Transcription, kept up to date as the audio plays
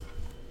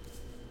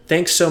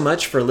Thanks so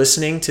much for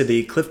listening to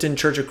the Clifton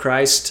Church of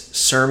Christ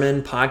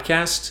Sermon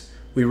Podcast.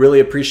 We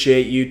really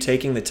appreciate you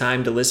taking the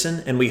time to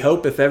listen, and we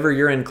hope if ever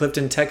you're in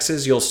Clifton,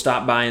 Texas, you'll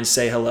stop by and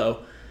say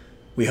hello.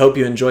 We hope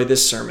you enjoyed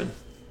this sermon.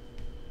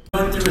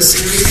 Going through a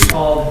series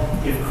called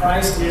If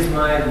Christ is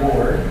My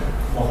Lord.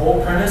 The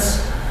whole premise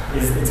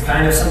is it's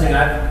kind of something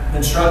I've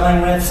been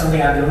struggling with,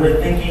 something I've been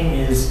really thinking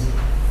is,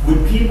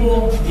 would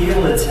people be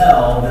able to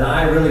tell that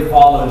I really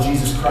follow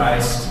Jesus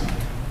Christ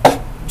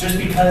just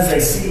because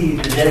they see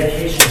the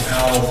dedication,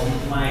 how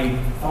my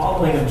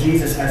following of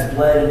Jesus has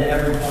bled into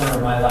every corner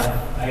of my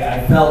life?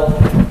 I felt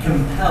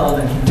compelled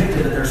and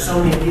convicted that there's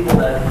so many people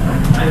that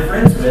I'm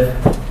friends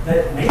with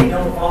that maybe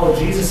don't follow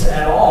Jesus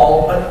at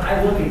all, but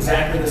I look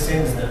exactly the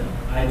same as them.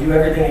 I do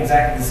everything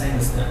exactly the same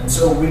as them. And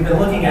so we've been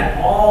looking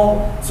at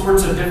all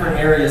sorts of different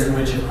areas in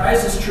which if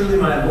Christ is truly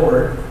my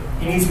Lord,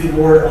 He needs to be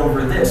Lord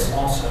over this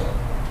also.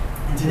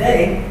 And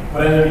today,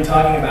 what I'm going to be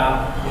talking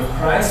about, if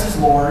Christ is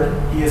Lord,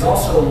 He is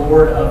also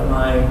Lord of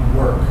my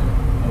work.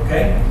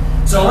 Okay?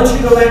 So I want you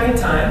to go back in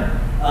time,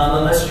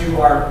 unless you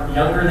are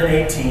younger than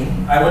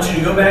 18. I want you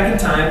to go back in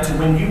time to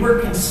when you were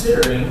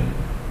considering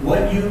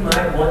what you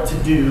might want to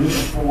do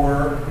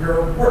for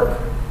your work.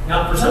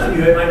 Now, for some of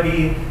you, it might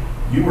be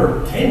you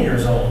were 10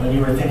 years old when you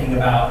were thinking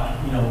about,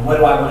 what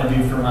do I want to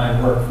do for my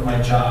work, for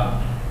my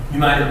job? You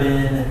might have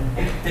been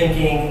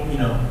thinking,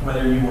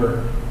 whether you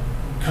were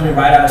coming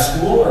right out of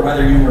school or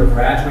whether you were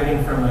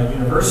graduating from a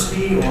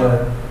university,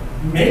 or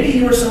maybe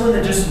you were someone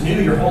that just knew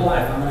your whole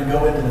life, I'm going to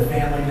go into the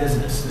family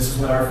business. This is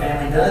what our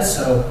family does.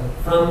 So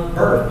from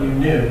birth, you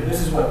knew this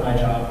is what my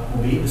job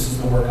will be. This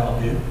is the work I'll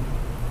do.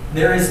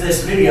 There is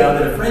this video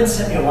that a friend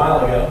sent me a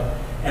while ago,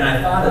 and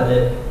I thought of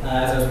it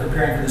as I was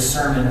preparing for this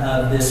sermon,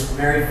 of this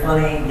very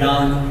funny,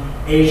 young,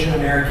 Asian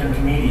American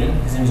comedian.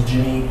 His name is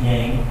Jimmy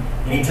Yang,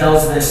 and he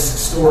tells this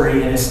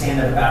story in his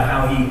stand-up about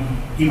how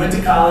he went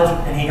to college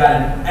and he got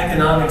an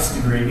economics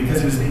degree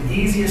because it was the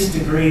easiest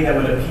degree that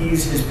would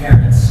appease his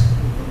parents.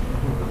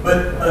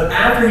 But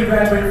after he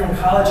graduated from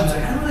college, he was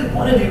like, I don't really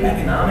want to do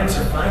economics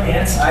or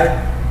finance.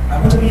 I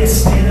want to be a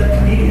stand-up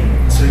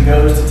comedian. So he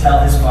goes to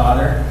tell his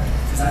father,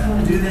 I don't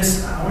want to do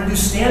this, I want to do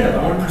stand-up,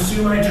 I want to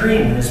pursue my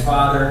dream. And his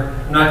father,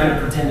 I'm not going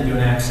to pretend to do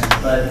an accent,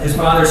 but his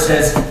father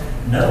says,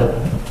 no,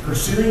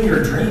 pursuing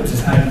your dreams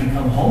is how you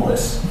become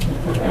homeless.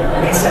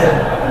 And he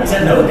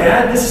said, no,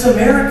 Dad, this is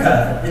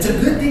America. It's a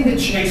good thing to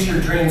chase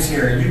your dreams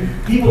here.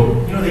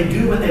 People, they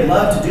do what they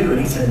love to do. And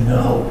he said,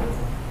 no,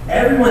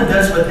 everyone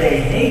does what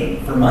they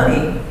hate for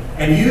money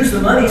and use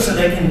the money so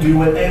they can do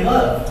what they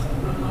love.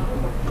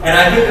 And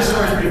I think the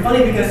story is pretty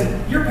funny because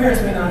your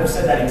parents may not have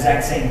said that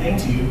exact same thing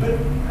to you, but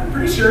I'm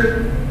pretty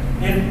sure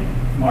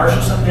if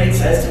Marshall someday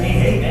says to me,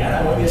 hey,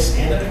 Dad, I want to be a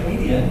stand-up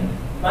comedian,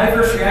 my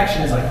first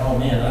reaction is like, oh,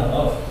 man,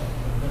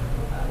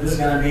 this is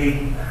going to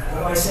be,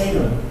 what do I say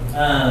to him?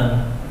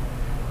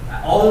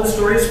 Although the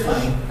story is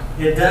funny,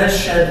 it does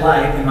shed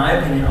light, in my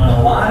opinion, on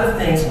a lot of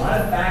things, a lot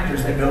of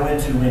factors that go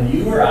into when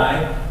you or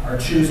I are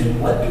choosing,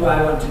 what do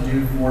I want to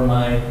do for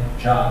my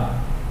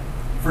job?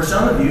 For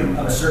some of you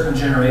of a certain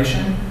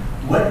generation,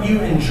 what you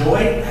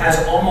enjoy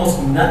has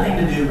almost nothing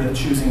to do with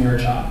choosing your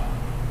job.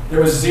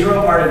 There was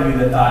zero part of you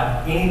that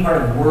thought any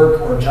part of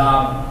work or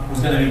job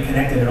was going to be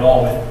connected at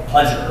all with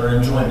pleasure or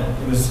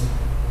enjoyment. It was,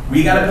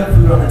 we got to put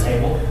food on the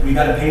table, we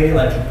got to pay the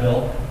electric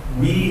bill,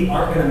 we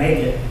aren't going to make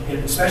it,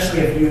 especially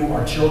if you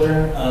are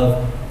children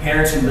of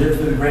parents who lived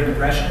through the Great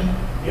Depression.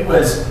 It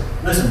was,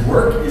 listen,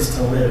 work is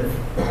to live,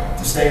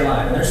 to stay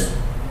alive. And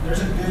there's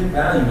a good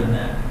value in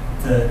that,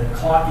 to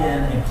clock in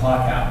and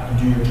clock out and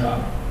do your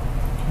job.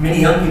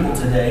 Many young people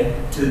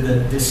today, to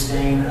the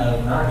disdain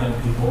of not young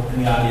people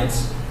in the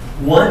audience,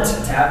 want to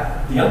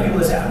have the young people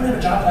that say, I'm going to have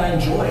a job that I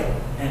enjoy.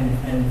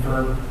 And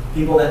for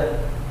people that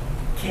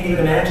can't even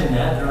imagine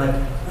that, they're like,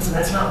 listen,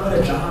 that's not what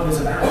a job is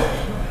about.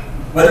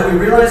 Whether we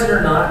realize it or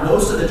not,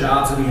 most of the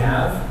jobs that we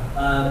have,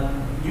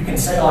 you can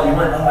say all you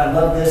want, I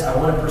love this, I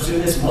want to pursue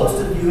this.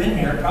 Most of you in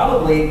here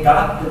probably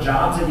got the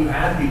jobs that you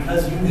had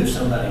because you knew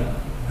somebody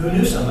who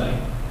knew somebody.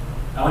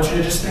 I want you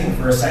to just think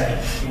for a second.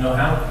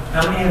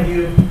 How many of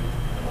you,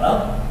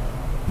 well,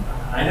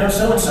 I know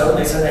so-and-so,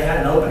 they said they had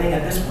an opening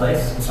at this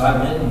place, and so I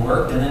went and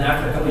worked, and then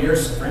after a couple of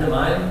years, a friend of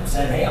mine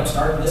said, hey, I'm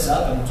starting this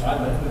up, and so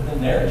I went with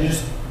them there.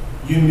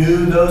 You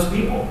knew those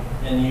people,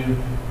 and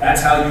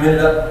that's how you ended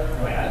up,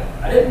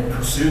 I didn't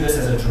pursue this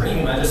as a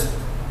dream, just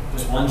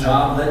one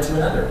job led to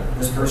another.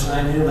 This person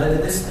I knew led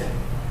to this thing.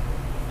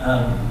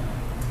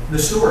 In the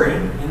story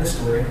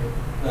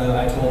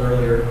I told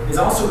earlier, is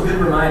also a good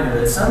reminder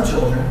that some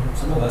children,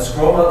 some of us,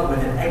 grow up with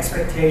an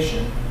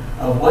expectation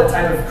of what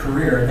type of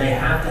career they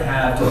have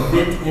to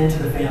fit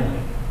into the family.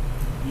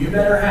 You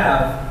better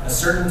have a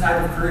certain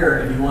type of career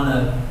if you want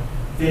to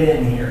fit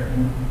in here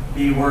and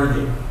be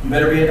worthy. You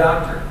better be a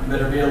doctor. You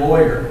better be a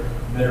lawyer.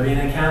 You better be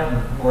an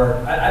accountant. Or,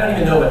 I don't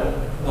even know what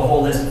the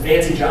whole list of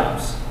fancy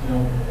jobs,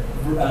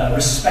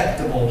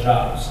 respectable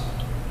jobs.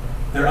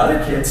 There are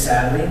other kids,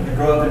 sadly, that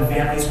grow up in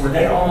families where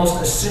they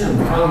almost assume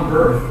from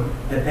birth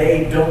that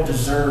they don't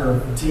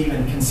deserve to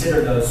even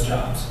consider those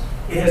jobs.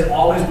 It has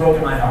always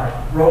broken my heart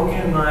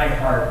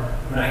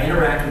when I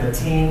interact with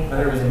a teen,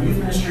 whether it was in youth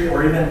ministry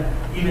or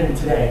even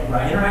today, where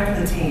I interact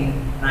with a teen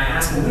and I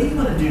ask them, what do you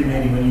want to do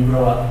maybe when you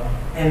grow up?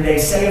 And they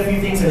say a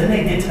few things, and then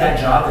they get to that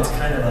job that's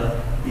kind of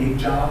a big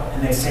job,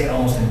 and they say it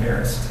almost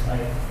embarrassed,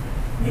 like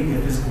maybe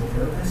a physical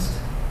therapist.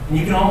 And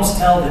you can almost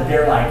tell that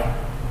they're like,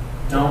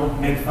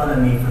 don't make fun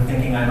of me for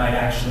thinking I might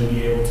actually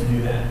be able to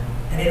do that.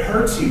 And it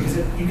hurts you because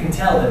you can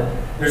tell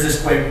that there's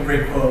this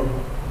great quote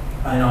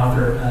by an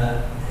author.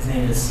 His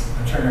name is,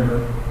 I'm trying to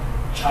remember,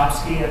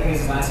 Chomsky, I think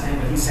is his last name,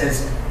 but he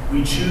says,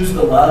 we choose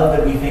the love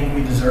that we think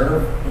we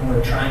deserve when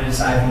we're trying to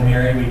decide who to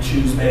marry. We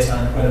choose based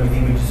on whether we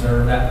think we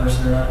deserve that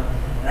person or not.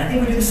 And I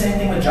think we do the same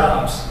thing with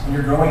jobs when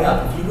you're growing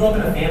up. If you grow up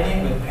in a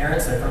family with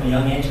parents that from a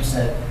young age have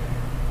said,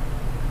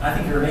 I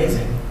think you're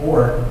amazing,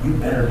 or you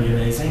better be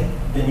amazing,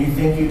 then you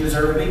think you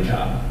deserve a big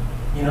job.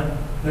 You know,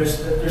 there's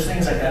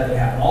things like that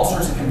happen, all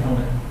sorts of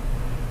component.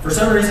 For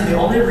some reason, the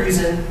only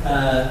reason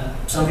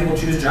some people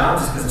choose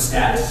jobs is because of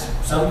status.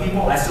 Some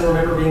people, I still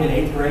remember being in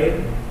 8th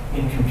grade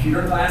in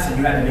computer class, and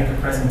you had to make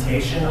a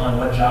presentation on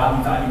what job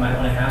you thought you might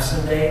want to have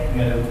someday.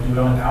 You had to do it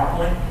on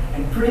PowerPoint.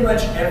 And pretty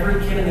much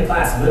every kid in the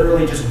class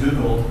literally just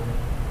Googled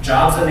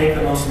jobs that make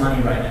the most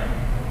money right now.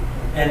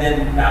 And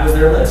then that was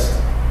their list.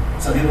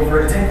 Some people for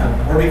its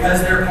income, or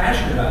because they're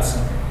passionate about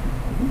something.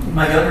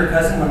 My younger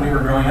cousin, when we were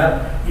growing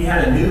up, he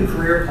had a new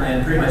career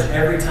plan pretty much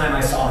every time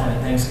I saw him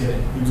at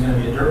Thanksgiving. He was going to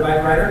be a dirt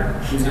bike rider,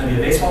 he was going to be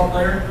a baseball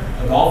player,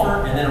 a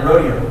golfer, and then a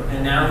rodeo.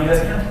 And now he does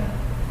accounting.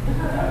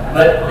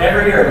 But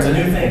every year it was a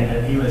new thing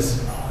that he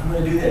was, I'm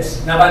going to do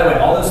this. Now, by the way,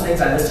 all those things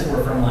I listed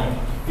were from like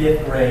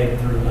 5th grade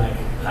through like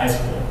high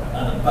school.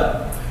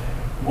 But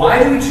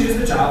why do we choose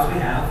the jobs we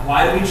have?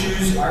 Why do we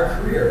choose our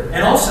career?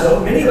 And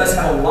also, many of us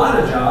have a lot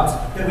of jobs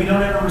that we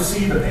don't ever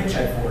receive a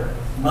paycheck for.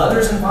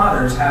 Mothers and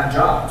fathers have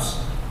jobs,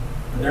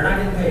 but they're not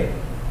getting paid.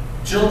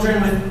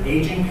 Children with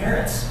aging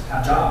parents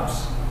have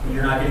jobs, but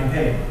you're not getting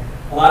paid.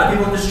 A lot of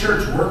people in this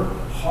church work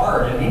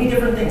hard at many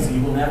different things that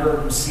you will never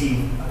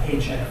receive a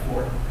paycheck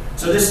for.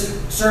 So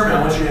this sermon,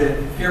 I want you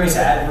to hear me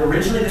say,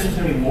 originally this was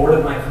going to be Lord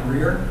of my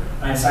career,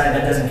 and I decided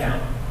that doesn't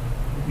count.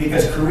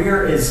 Because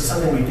career is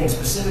something we think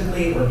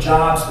specifically, or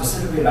job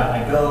specifically about.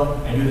 I go,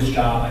 I do this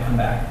job, I come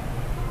back.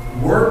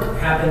 Work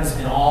happens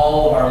in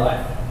all of our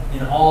life,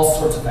 in all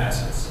sorts of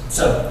facets.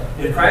 So,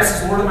 if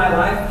Christ is Lord of my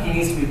life, He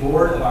needs to be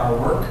Lord of our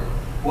work,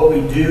 what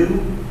we do,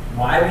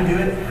 why we do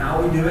it,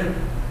 how we do it.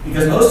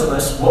 Because most of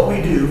us, what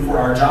we do for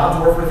our jobs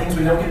or for things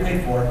we don't get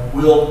paid for,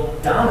 will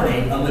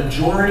dominate a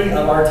majority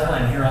of our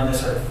time here on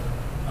this earth.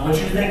 I want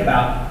you to think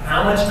about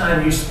how much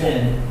time you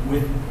spend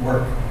with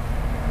work.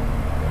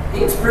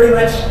 It's pretty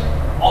much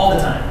all the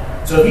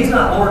time. So if He's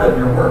not Lord of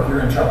your work, you're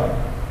in trouble.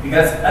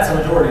 Because that's a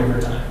majority of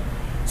your time.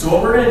 So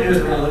what we're going to do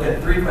is we're going to look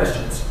at 3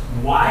 questions.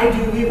 Why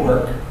do we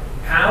work?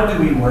 How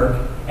do we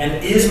work?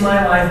 And is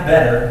my life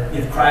better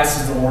if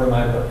Christ is the Lord of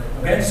my work?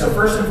 Okay, so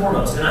first and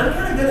foremost, and I'm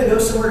kind of going to go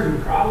somewhere you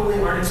probably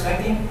aren't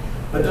expecting,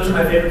 but those are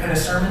my favorite kind of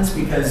sermons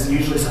because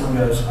usually someone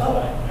goes, oh,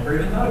 I never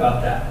even thought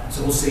about that.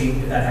 So we'll see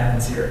if that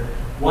happens here.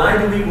 Why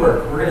do we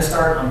work? We're going to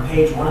start on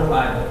page 1 of the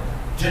Bible.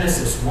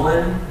 Genesis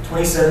 1,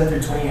 27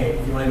 through 28,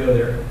 if you want to go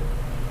there.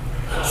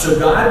 So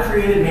God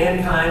created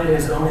mankind in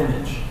His own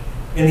image.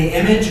 In the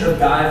image of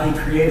God He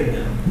created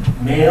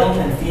them. Male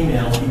and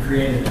female He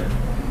created them.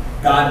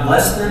 God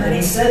blessed them and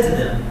He said to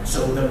them,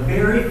 so the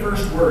very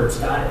first words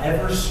God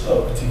ever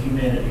spoke to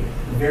humanity,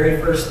 the very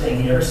first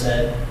thing He ever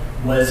said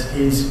was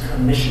His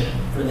commission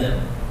for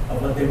them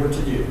of what they were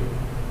to do.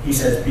 He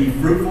says, be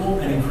fruitful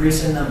and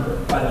increase in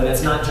number. By the way,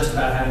 that's not just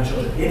about having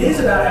children. It is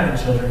about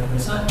having children, but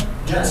it's not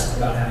just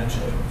about having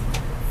children.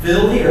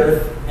 Fill the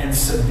earth and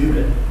subdue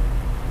it.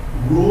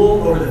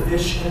 Rule over the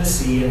fish in the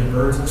sea and the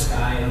birds in the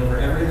sky and over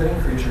every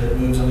living creature that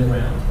moves on the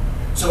ground.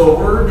 So a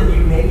word that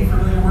you may be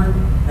familiar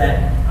with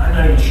that I'm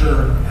not even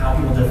sure how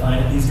people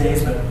define it these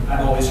days, but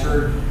I've always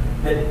heard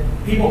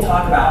that people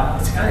talk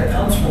about, it kind of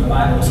comes from the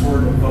Bible, this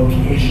word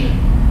vocation.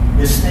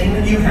 This thing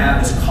that you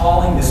have, this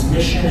calling, this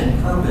mission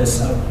and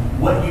purpose of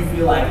what you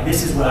feel like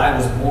this is what I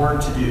was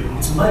born to do.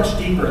 It's much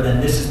deeper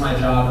than this is my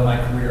job or my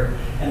career.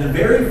 And the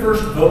very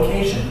first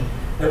vocation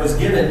that was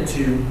given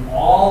to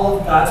all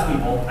of God's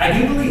people, I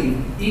do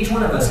believe each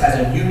one of us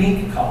has a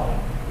unique calling.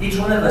 Each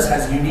one of us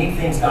has unique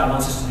things God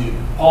wants us to do.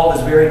 Paul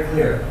is very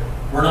clear.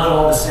 We're not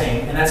all the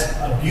same, and that's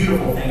a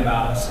beautiful thing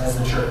about us as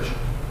the church.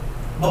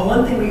 But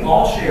one thing we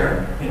all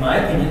share, in my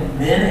opinion,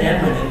 men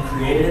and women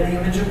created in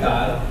the image of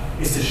God,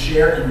 is to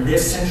share in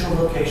this central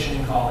vocation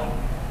and calling.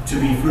 To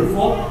be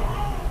fruitful,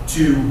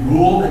 to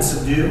rule and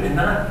subdue, and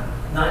not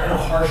in a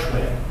harsh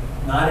way,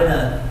 not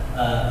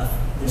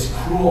in this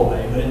cruel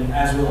way, but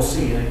as we'll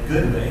see, in a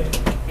good way,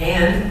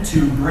 and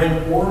to bring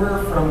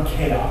order from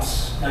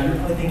chaos. Now you're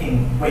probably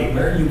thinking, wait,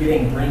 where are you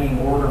getting bringing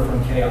order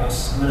from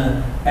chaos? I'm going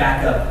to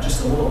back up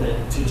just a little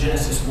bit to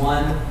Genesis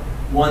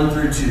 1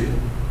 through 2.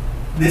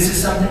 This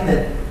is something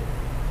that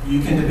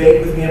you can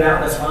debate with me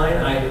about, that's fine.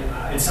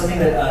 It's something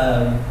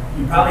that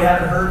you probably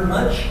haven't heard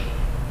much,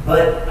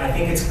 but I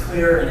think it's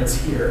clear and it's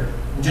here.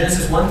 In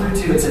Genesis 1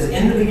 through 2, it says,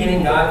 in the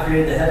beginning God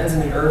created the heavens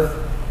and the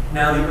earth.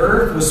 Now the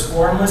earth was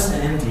formless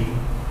and empty.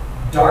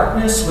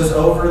 darkness was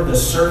over the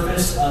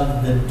surface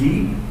of the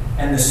deep,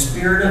 and the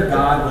Spirit of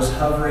God was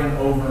hovering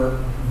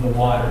over the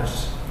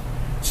waters.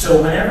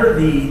 So whenever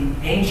the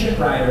ancient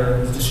writer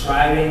is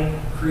describing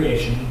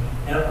creation,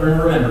 and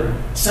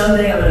remember,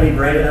 someday I'm going to be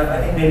brave enough,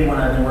 I think maybe when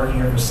I've been working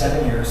here for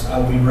 7 years, I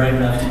will be brave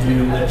enough to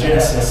do a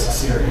Genesis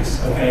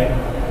series, okay?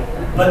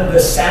 But the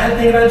sad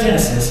thing about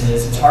Genesis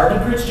is it's hard to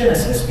preach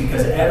Genesis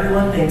because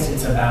everyone thinks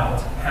it's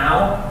about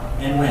how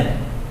and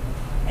when.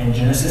 And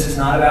Genesis is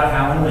not about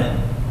how and when.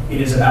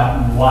 It is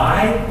about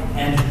why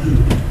and who.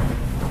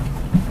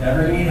 If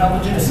ever you need help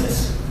with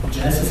Genesis,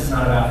 Genesis is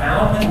not about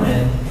how and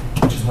when,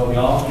 which is what we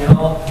all get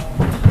all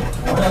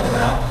torn up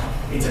about.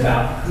 It's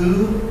about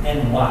who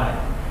and why.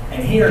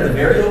 And here, the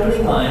very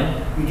opening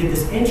line, we get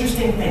this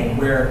interesting thing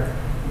where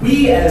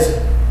we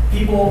as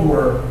people who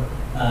are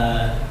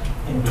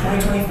in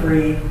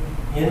 2023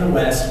 in the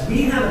West,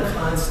 we have a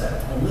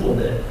concept, a little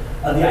bit,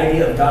 of the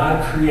idea of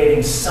God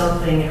creating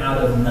something out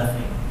of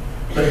nothing.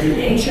 But the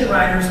ancient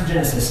writers of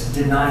Genesis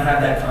did not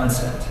have that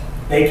concept.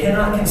 They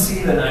cannot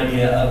conceive an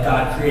idea of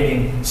God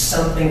creating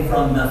something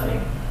from nothing.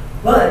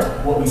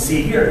 But what we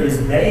see here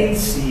is they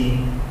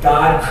see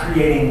God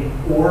creating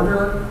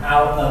order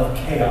out of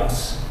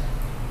chaos.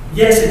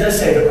 Yes, it does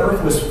say the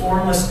earth was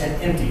formless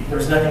and empty. There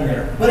was nothing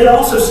there. But it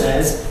also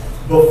says,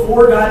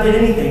 before God did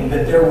anything,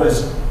 that there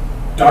was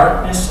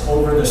darkness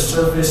over the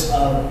surface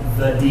of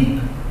the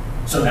deep.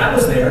 So that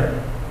was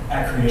there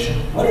at creation.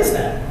 What is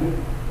that?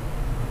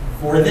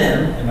 For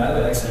them, and by the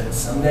way, like I said,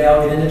 someday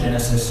I'll get into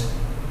Genesis,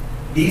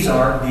 these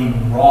are the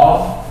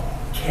raw,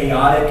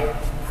 chaotic,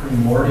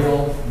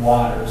 primordial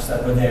waters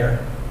that were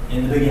there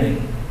in the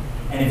beginning.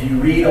 And if you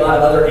read a lot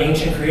of other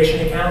ancient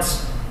creation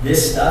accounts,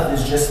 this stuff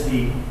is just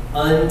the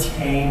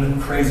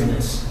untamed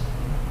craziness.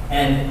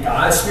 And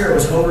God's Spirit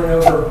was hovering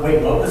over,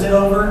 wait, what was it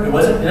over? It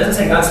doesn't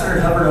say God's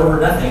Spirit hovered over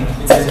nothing.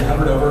 It says it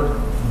hovered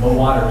over the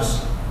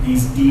waters,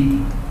 these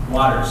deep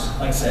waters.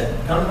 Like I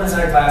said, come to my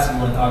Messiah class if you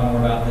want to talk more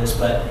about this,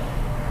 but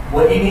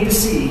what you need to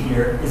see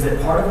here is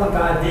that part of what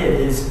God did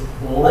is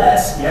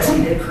less, yes,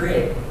 he did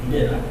create. He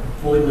did, I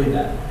fully believe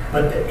that.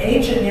 But the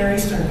ancient Near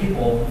Eastern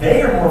people,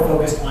 they are more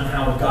focused on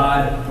how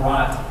God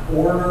brought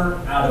order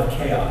out of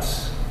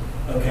chaos.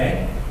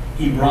 Okay?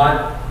 He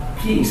brought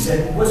peace.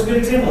 And what's a good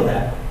example of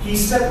that? He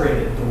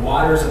separated the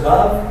waters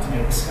above to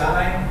make the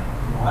sky,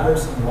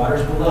 the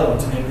waters below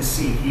to make the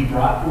sea. He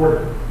brought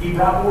order. He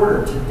brought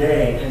order to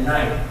day and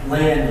night,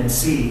 land and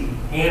sea,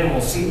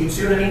 animals. See, you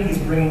see what I mean? He's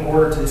bringing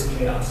order to this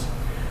chaos.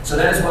 So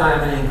that is why I'm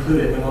going to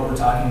include it in what we're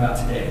talking about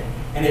today.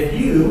 And if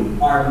you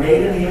are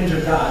made in the image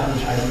of God,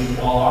 which I believe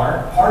we all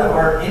are, part of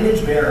our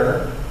image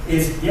bearer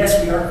is,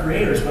 yes, we are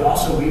creators, but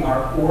also we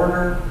are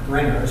order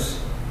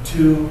bringers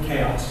to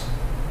chaos.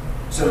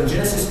 So in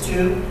Genesis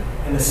 2,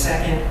 in the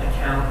second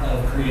account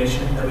of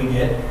creation that we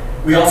get,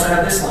 we also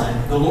have this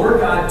line. The Lord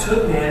God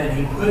took man and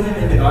he put him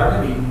in the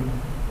Garden of Eden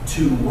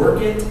to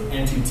work it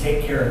and to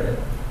take care of it.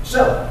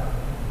 So,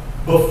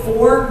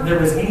 before there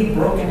was any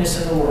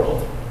brokenness in the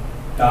world,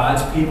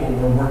 God's people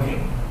were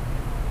working.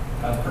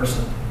 God's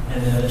person,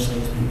 and then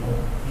eventually his people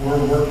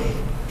were working.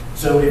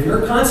 So if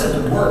your concept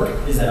of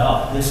work is that,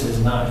 oh, this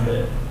is not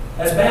good,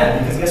 that's bad,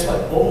 because guess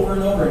what? Over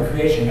and over in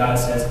creation, God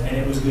says, and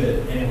it was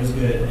good, and it was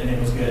good, and it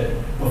was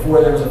good,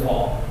 before there was a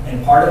fall.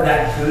 And part of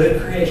that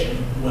good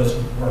creation was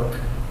work.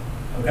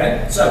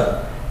 Okay?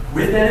 So,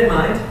 with that in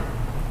mind,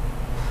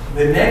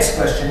 the next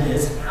question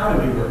is, how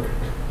do we work?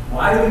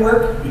 Why do we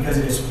work? Because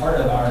it is part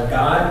of our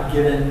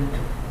God-given,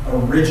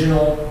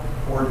 original,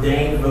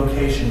 ordained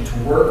vocation to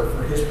work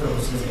for his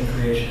purposes in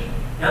creation.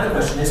 Now the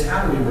question is,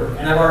 how do we work?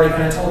 And I've already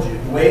kind of told you.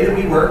 The way that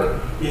we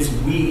work is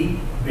we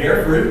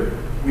bear fruit,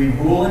 we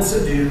rule and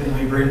subdue, and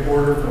we bring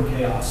order from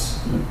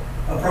chaos.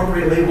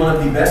 Appropriately, one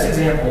of the best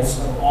examples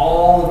of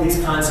all of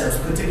these concepts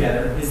put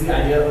together is the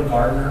idea of a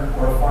gardener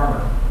or a farmer,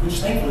 which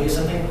thankfully is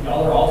something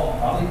y'all are all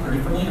probably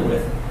pretty familiar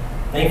with.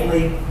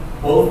 Thankfully,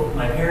 both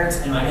my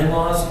parents and my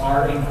in-laws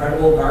are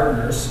incredible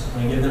gardeners,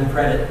 and I give them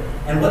credit.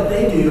 And what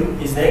they do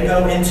is they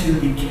go into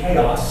the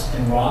chaos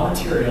and raw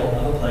material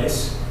of a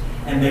place,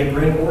 and they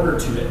bring order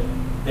to it.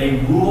 They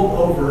rule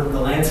over the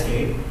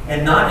landscape,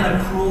 and not in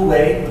a cruel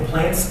way. The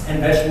plants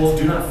and vegetables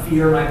do not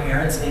fear my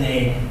parents in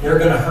a they're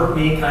going to hurt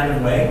me kind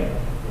of way.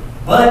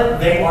 But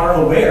they are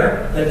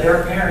aware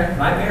that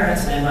my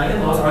parents and my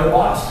in-laws are the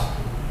boss.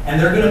 And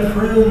they're going to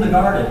prune the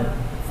garden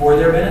for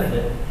their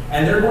benefit.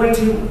 And they're going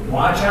to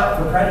watch out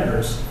for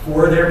predators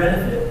for their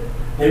benefit.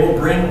 They will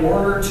bring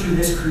order to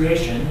this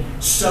creation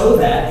so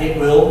that it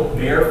will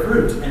bear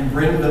fruit and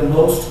bring the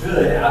most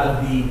good out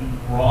of the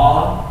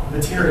raw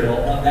material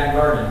of that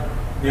garden.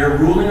 Their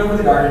ruling over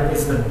the garden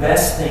is the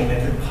best thing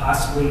that could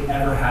possibly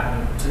ever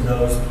happen to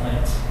those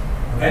plants.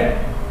 Okay?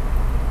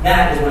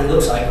 That is what it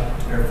looks like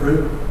to bear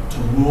fruit, to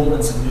rule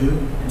and subdue,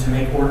 and to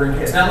make order in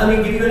chaos. Now let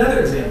me give you another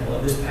example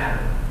of this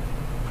pattern.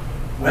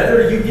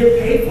 Whether you get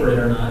paid for it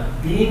or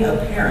not, being a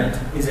parent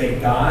is a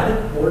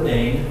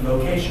God-ordained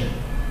vocation.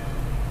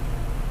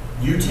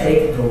 You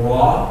take the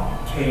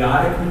raw,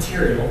 chaotic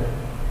material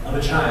of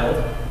a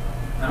child.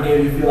 How many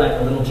of you feel like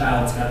a little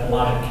child's got a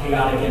lot of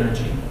chaotic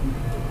energy?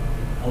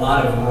 a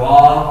lot of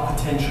raw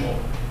potential.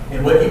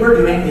 And what you are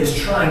doing is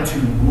trying to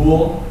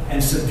rule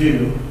and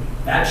subdue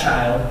that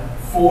child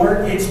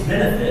for its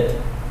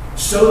benefit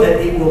so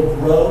that it will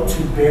grow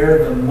to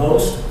bear the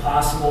most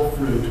possible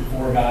fruit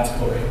for God's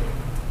glory.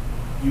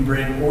 You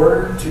bring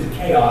order to the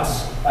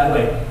chaos, by the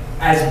way,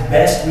 as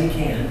best we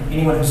can.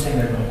 Anyone who's sitting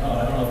there going, oh,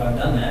 I don't know if I've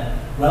done that.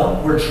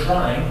 Well, we're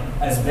trying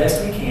as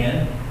best we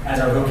can as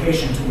our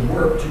vocation to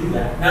work to do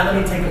that. Now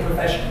let me take a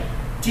profession.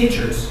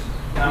 Teachers.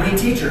 How many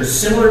teachers,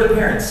 similar to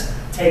parents,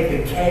 take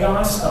the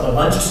chaos of a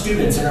bunch of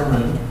students in a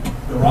room,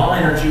 the raw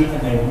energy,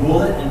 and they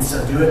rule it and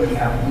subdue it? We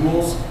have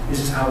rules. This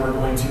is how we're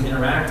going to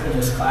interact in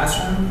this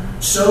classroom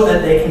so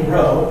that they can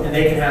grow and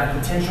they can have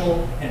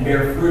potential and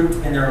bear fruit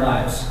in their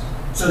lives.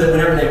 So that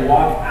whenever they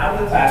walk out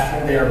of the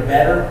classroom, they are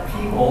better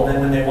people than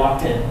when they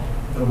walked in.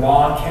 The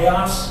raw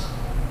chaos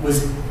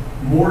was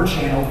more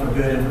channeled for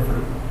good and for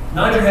fruit.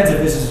 Nod your heads if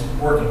this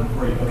is working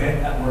for you, okay?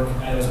 At work,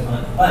 that was a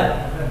pun.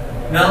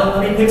 But now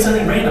let me pick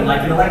something random,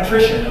 like an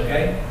electrician,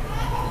 okay?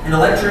 An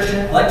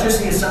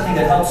electricity is something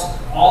that helps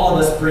all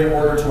of us bring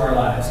order to our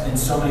lives in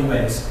so many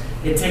ways.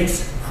 It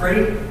takes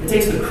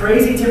the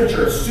crazy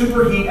temperature of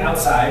superheat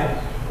outside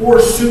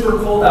or super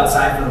cold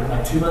outside for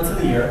like 2 months of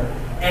the year,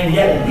 and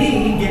yet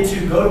we get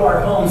to go to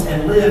our homes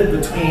and live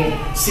between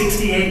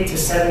 68 to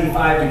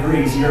 75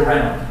 degrees year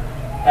round.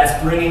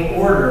 That's bringing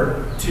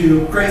order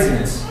to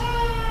craziness.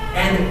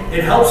 And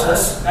it helps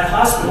us at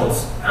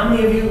hospitals. How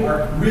many of you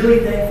are really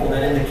thankful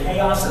that in the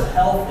chaos of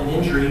health and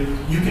injury,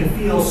 you can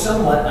feel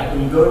somewhat like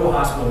when you go to a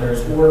hospital,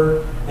 there's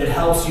order that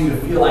helps you to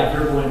feel like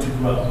you're going to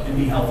grow and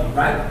be healthy,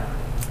 right?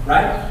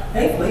 Right?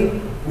 Thankfully,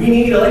 we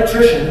need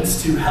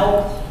electricians to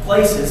help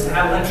places to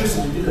have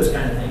electricity to do those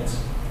kind of things.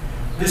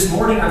 This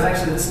morning, I was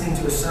actually listening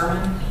to a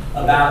sermon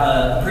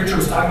about a preacher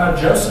was talking about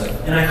Joseph,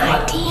 and I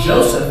thought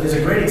Joseph is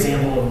a great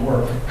example of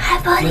work.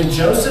 When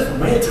Joseph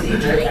went to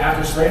Egypt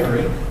after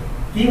slavery,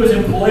 he was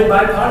employed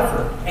by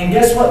Potiphar. And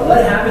guess what?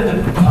 What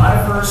happened to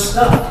Potiphar's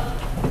stuff?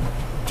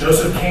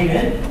 Joseph came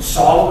in,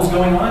 saw what was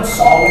going on,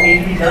 saw what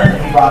needed to be done,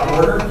 and he brought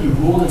order, he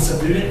ruled and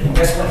subdued it, and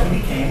guess what he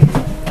became?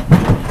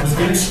 He was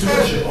given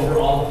stewardship over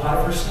all of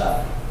Potiphar's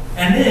stuff.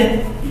 And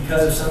then,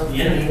 because of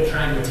the enemy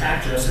trying to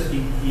attack Joseph,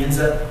 he ends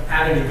up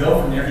having to go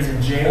from there. He's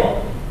in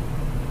jail.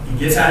 He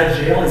gets out of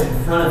jail, he's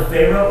in front of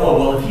Pharaoh. Oh,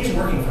 well, if he's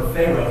working for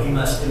Pharaoh, it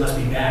must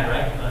be bad,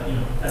 right?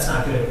 That's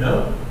not good.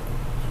 No.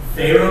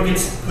 Pharaoh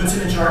puts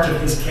him in charge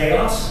of his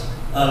chaos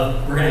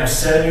of we're going to have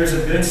 7 years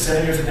of good,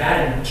 7 years of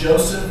bad, and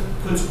Joseph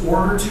puts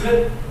order to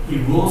it. He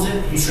rules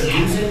it, he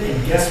subdues it,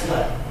 and guess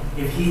what?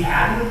 If he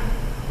hadn't,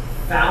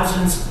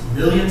 thousands,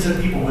 millions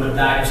of people would have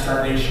died of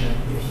starvation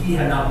if he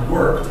had not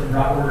worked and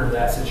brought order to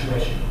that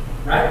situation.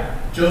 Right?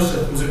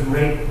 Joseph was a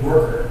great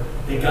worker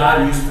that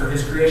God used for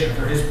his creation,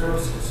 for his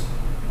purposes.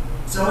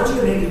 So I want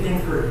you to maybe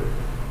think through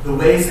the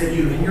ways that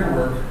you, in your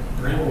work,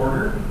 bring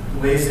order, the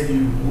ways that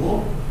you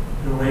rule,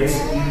 the ways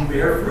that you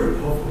bear fruit,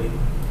 hopefully.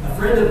 A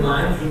friend of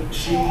mine,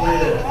 she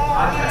pointed a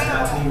podcast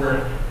out to me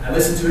where I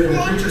listened to it, and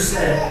the preacher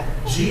said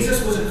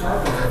Jesus was a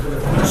carpenter for the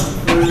first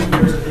 30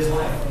 years of his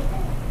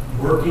life,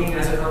 working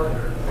as a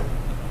carpenter.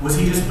 Was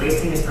he just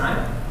wasting his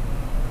time?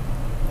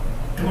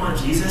 Come on,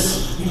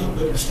 Jesus, you know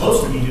what you're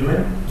supposed to be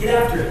doing.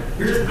 Get after it.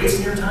 You're just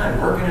wasting your time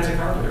working as a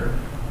carpenter.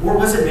 Or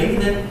was it maybe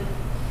that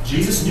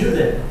Jesus knew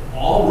that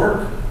all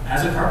work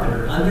as a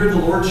carpenter, under the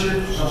lordship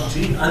of,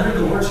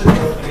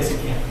 I guess he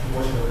can't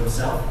worship of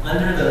himself,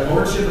 under the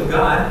lordship of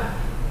God,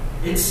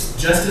 it's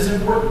just as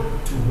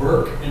important to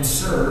work and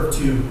serve,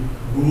 to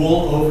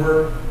rule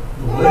over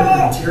the wood,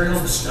 the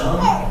materials, the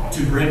stone,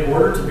 to bring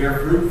order, to bear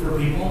fruit for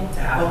people, to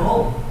have a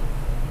home,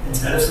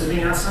 instead of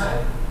sleeping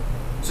outside.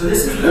 So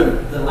this is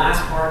the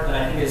last part that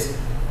I think is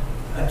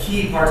a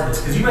key part to this,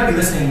 because you might be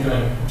listening and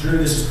going, Drew,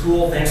 this is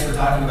cool, thanks for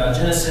talking about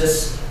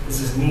Genesis,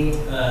 this is neat,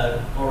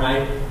 all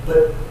right,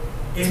 but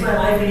is my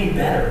life any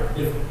better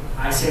if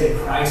I say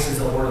that Christ is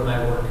the Lord of my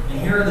work? And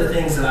here are the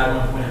things that I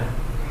want to point out.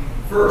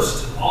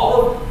 First,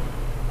 all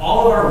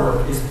of our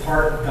work is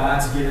part of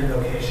God's given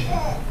vocation.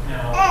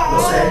 Now,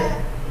 we'll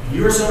say, if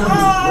you are someone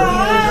who's working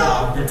at a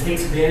job that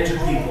takes advantage of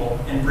people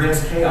and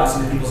brings chaos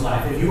into people's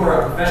life, if you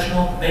are a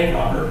professional bank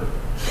robber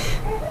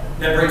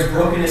that brings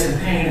brokenness and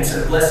pain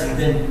instead of blessing,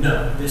 then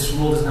no, this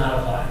rule does not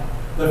apply.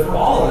 But for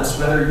all of us,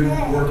 whether you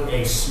work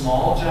a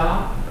small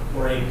job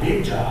or a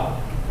big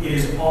job, it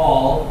is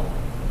all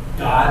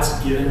God's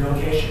given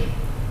vocation.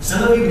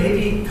 Some of you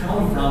maybe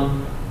come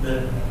from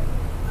the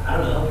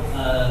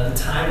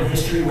time in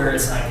history where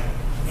it's like,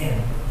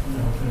 man,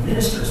 the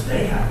ministers,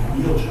 they have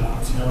real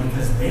jobs,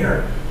 because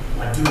they're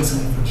like doing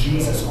something for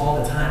Jesus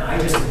all the time.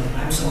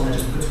 I'm someone that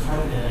just puts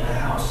carpet in a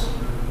house.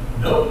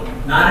 Nope,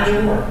 not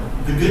anymore.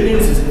 The good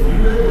news is if you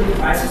really believe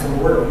Christ is the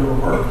Lord of your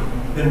work,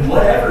 then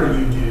whatever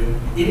you do,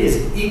 it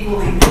is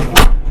equally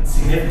important and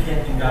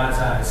significant in God's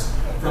eyes.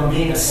 From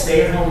being a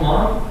stay-at-home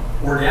mom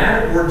or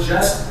dad, they're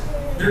just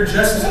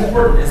as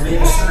important as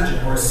being a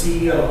surgeon or a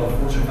CEO of a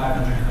Fortune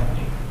 500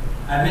 company.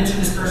 I've mentioned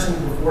this person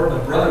before,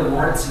 but Brother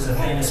Lawrence is a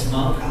famous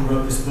monk who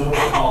wrote this book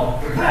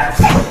called The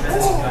Practice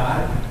of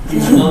God. He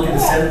was a monk in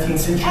the 17th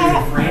century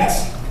in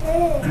France.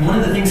 And one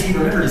of the things he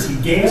remembered is he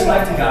gave his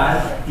life to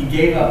God, he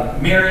gave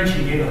up marriage,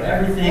 he gave up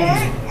everything,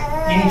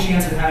 any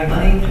chance of having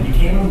money, and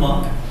became a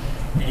monk.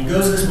 And he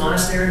goes to this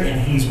monastery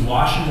and he's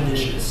washing the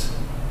dishes.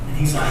 And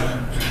he's like,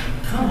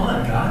 come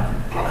on, God.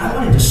 I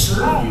wanted to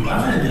serve you. I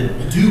wanted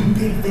to do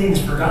big things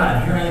for God.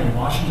 And here I am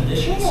washing the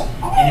dishes.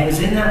 And it was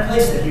in that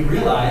place that he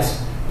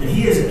realized that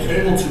he is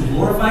able to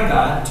glorify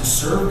God, to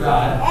serve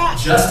God,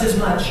 just as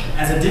much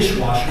as a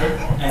dishwasher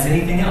as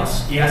anything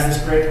else. He has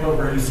this great quote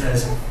where he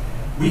says,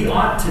 we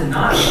ought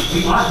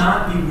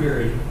not be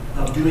weary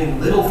of doing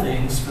little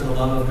things for the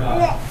love of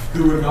God,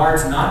 who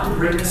regards not the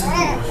greatness of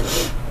the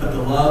work, but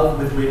the love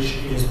with which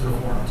it is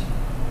performed.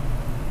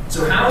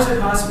 So how is it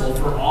possible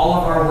for all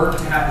of our work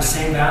to have the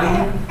same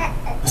value?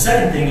 The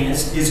second thing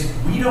is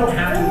we don't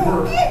have to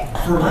work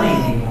for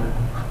money anymore.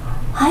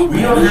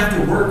 We don't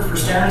have to work for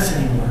status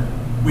anymore.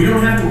 We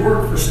don't have to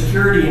work for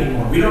security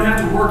anymore. We don't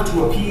have to work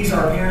to appease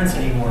our parents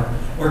anymore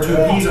or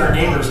to appease our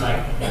neighbors. Like,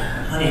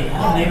 honey,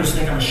 all the neighbors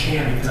think I'm a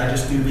sham because I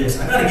just do this.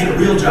 I got to get a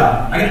real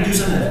job. I got to do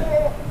something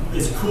that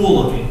is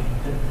cool looking.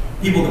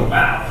 People go,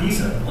 wow, he's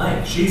a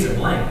blank, she's a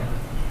blank.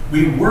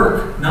 We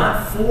work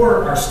not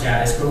for our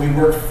status, but we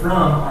work from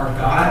our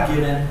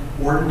God-given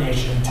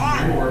ordination to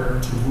bring order,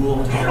 to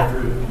rule, and to bear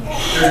fruit.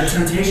 There's a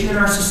temptation in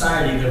our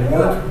society that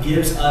work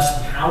gives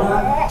us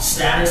power,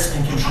 status,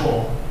 and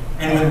control.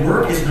 And when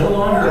work is no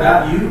longer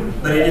about you,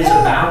 but it is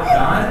about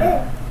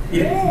God,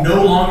 it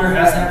no longer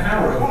has that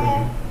power over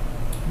you.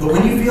 But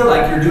when you feel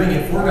like you're doing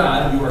it for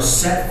God, you are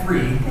set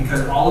free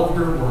because all of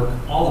your work,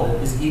 all of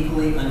it, is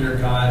equally under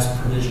God's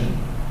provision.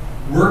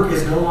 Work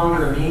is no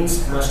longer a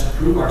means for us to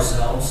prove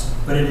ourselves,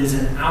 but it is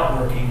an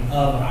outworking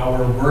of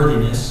our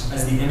worthiness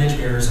as the image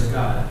bearers of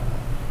God.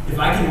 If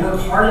I can work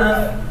hard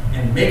enough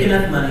and make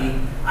enough money,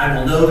 I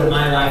will know that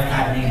my life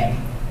had meaning.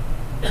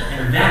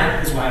 And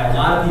that is why a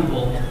lot of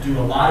people do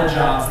a lot of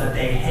jobs that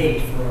they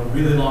hate for a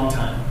really long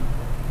time.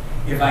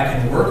 If I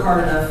can work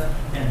hard enough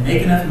and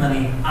make enough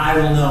money, I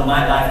will know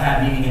my life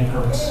had meaning and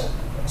purpose.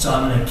 So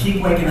I'm going to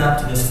keep waking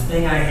up to this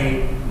thing I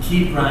hate,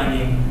 keep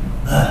grinding.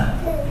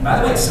 And by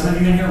the way, some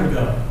of you in here would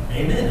go,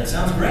 amen, that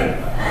sounds great.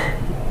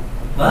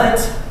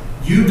 But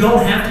you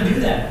don't have to do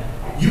that.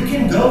 You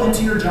can go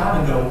into your job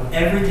and go,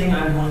 everything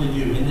I'm going to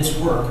do in this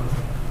work,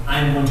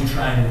 I'm going to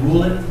try and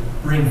rule it,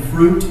 bring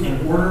fruit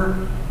and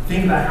order,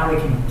 think about how we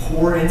can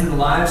pour into the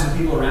lives of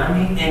people around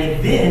me,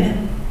 and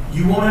then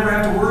you won't ever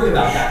have to worry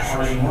about that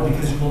part anymore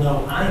because you will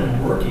know I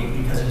am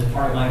working because it is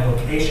part of my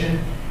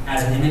vocation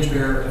as an image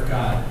bearer of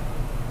God.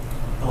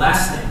 The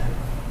last thing,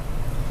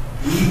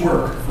 we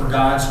work for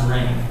God's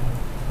reign.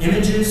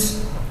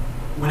 Images,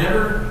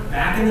 whenever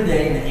back in the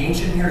day, in the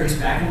ancient Near East,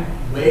 back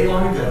in way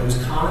long ago, it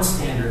was common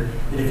standard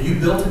that if you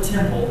built a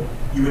temple,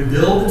 you would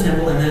build the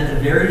temple and then at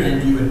the very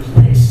end you would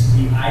place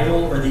the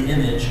idol or the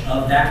image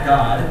of that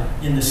God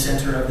in the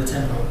center of the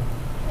temple.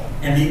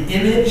 And the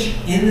image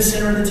in the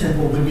center of the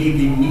temple would be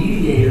the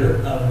mediator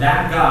of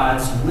that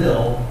God's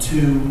will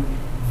to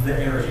the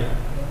area.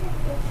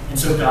 And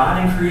so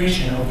God in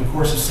creation, over the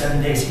course of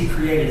 7 days, he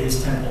created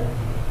his temple,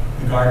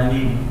 the Garden of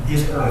Eden,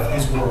 his earth,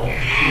 his world.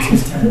 It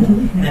was his temple.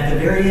 And at the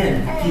very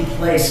end, he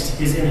placed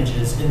his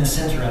images in the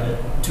center of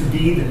it to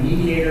be the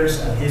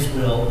mediators of his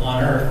will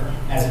on earth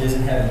as it is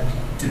in heaven,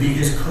 to be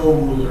his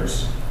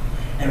co-rulers.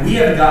 And we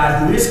have a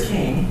God who is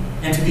king,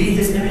 and to be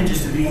his image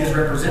is to be his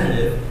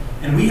representative.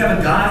 And we have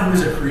a God who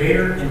is a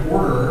creator and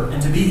orderer,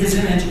 and to be his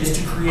image is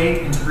to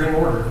create and to bring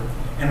order.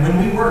 And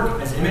when we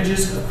work as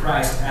images of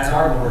Christ, as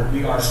our Lord,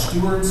 we are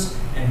stewards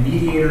and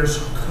mediators,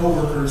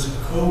 co-workers,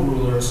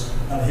 co-rulers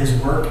of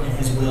his work and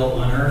his will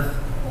on earth,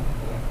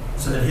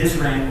 so that his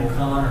reign will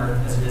come on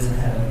earth as it is in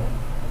heaven.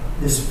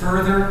 This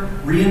further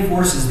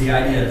reinforces the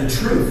idea, the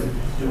truth,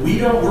 that we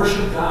don't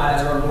worship God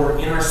as our Lord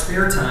in our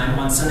spare time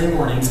on Sunday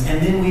mornings, and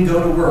then we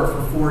go to work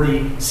for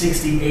 40,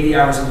 60, 80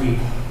 hours a week.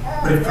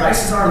 But if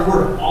Christ is our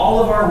Lord,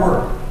 all of our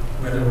work,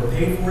 whether we're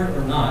paid for it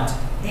or not,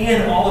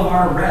 and all of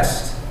our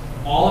rest,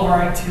 all of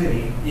our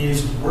activity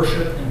is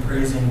worship and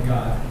praising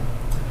God.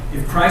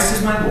 If Christ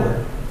is my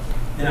Lord,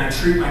 then I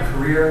treat my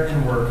career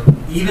and work,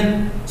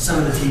 even some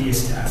of the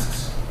tedious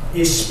tasks,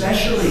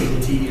 especially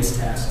the tedious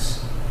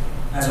tasks,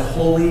 as a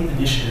holy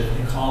initiative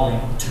and calling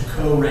to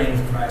co-reign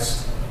with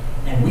Christ.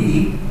 And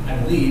we, I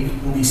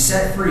believe, will be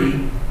set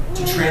free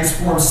to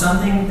transform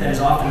something that is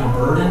often a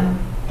burden,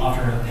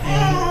 often a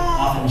pain,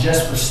 often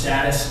just for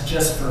status,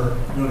 just for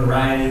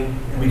notoriety,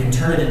 and we can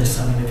turn it into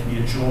something that can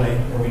be a joy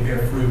where we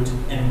bear fruit,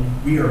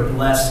 and we are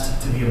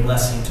blessed to be a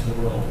blessing to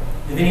the world.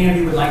 If any of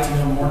you would like to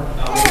know more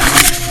about what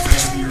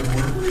Christ be your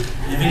Lord,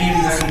 and if any of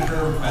you have any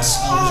prayer requests,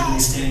 others will be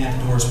standing at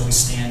the doors when we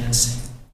stand and sing.